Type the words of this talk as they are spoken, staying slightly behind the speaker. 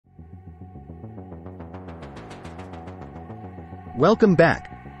Welcome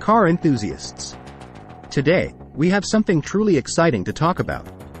back, car enthusiasts. Today, we have something truly exciting to talk about,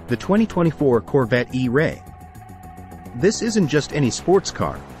 the 2024 Corvette E. This isn't just any sports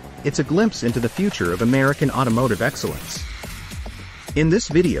car, it's a glimpse into the future of American automotive excellence. In this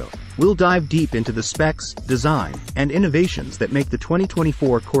video, we'll dive deep into the specs, design, and innovations that make the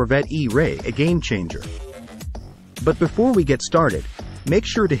 2024 Corvette E. a game-changer. But before we get started, make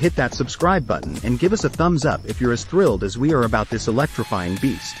sure to hit that subscribe button and give us a thumbs up if you're as thrilled as we are about this electrifying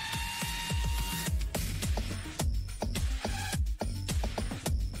beast.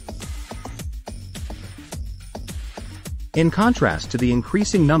 In contrast to the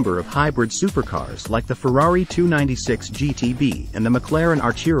increasing number of hybrid supercars like the Ferrari 296 GTB and the McLaren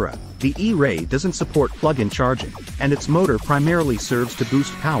Artura, the E-Ray doesn't support plug-in charging, and its motor primarily serves to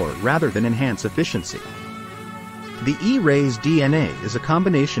boost power rather than enhance efficiency. The E-Ray's DNA is a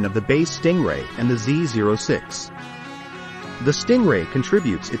combination of the base Stingray and the Z06. The Stingray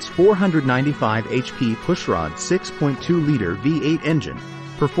contributes its 495 HP pushrod 6.2-liter V8 engine,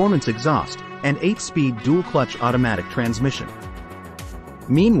 performance exhaust, and 8-speed dual-clutch automatic transmission.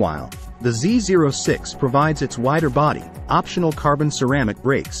 Meanwhile, the Z06 provides its wider body, optional carbon ceramic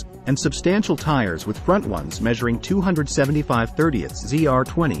brakes, and substantial tires with front ones measuring 275/30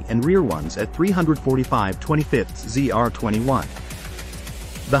 ZR20 and rear ones at 345/25 ZR21.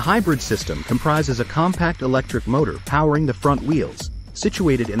 The hybrid system comprises a compact electric motor powering the front wheels,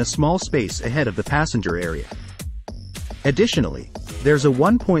 situated in a small space ahead of the passenger area. Additionally, there's a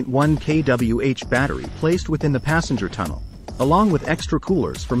 1.1 kWh battery placed within the passenger tunnel, along with extra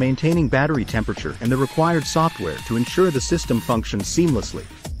coolers for maintaining battery temperature and the required software to ensure the system functions seamlessly.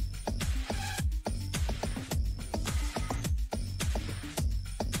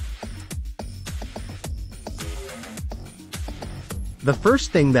 The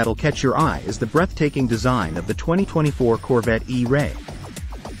first thing that'll catch your eye is the breathtaking design of the 2024 Corvette E.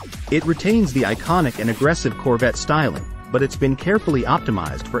 It retains the iconic and aggressive Corvette styling, but it's been carefully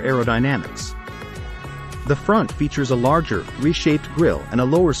optimized for aerodynamics. The front features a larger, reshaped grille and a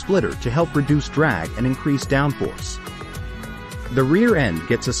lower splitter to help reduce drag and increase downforce. The rear end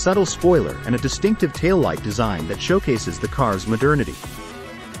gets a subtle spoiler and a distinctive taillight design that showcases the car's modernity.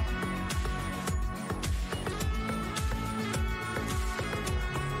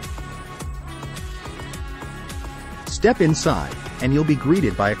 Step inside, and you'll be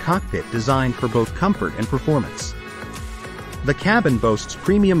greeted by a cockpit designed for both comfort and performance. The cabin boasts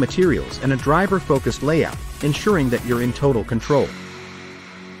premium materials and a driver-focused layout, ensuring that you're in total control.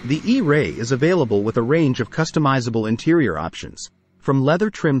 The E-Ray is available with a range of customizable interior options, from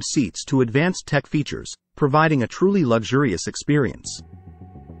leather-trimmed seats to advanced tech features, providing a truly luxurious experience.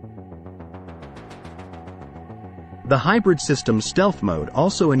 The hybrid system's stealth mode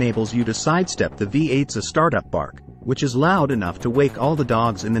also enables you to sidestep the V8's startup bark, which is loud enough to wake all the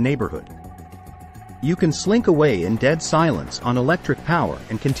dogs in the neighborhood. You can slink away in dead silence on electric power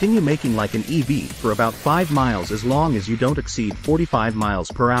and continue making like an EV for about 5 miles as long as you don't exceed 45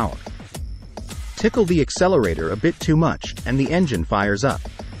 miles per hour. Tickle the accelerator a bit too much, and the engine fires up.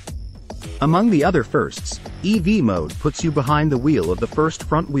 Among the other firsts, EV mode puts you behind the wheel of the first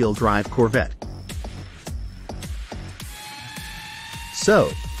front-wheel drive Corvette.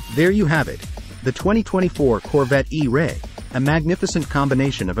 So, there you have it, the 2024 Corvette E. A magnificent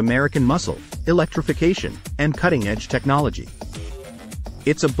combination of American muscle, electrification, and cutting-edge technology.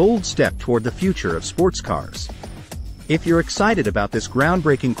 It's a bold step toward the future of sports cars. If you're excited about this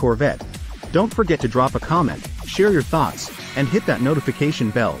groundbreaking Corvette, don't forget to drop a comment, share your thoughts, and hit that notification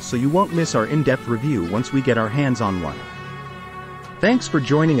bell so you won't miss our in-depth review once we get our hands on one. Thanks for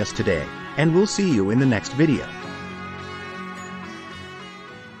joining us today, and we'll see you in the next video.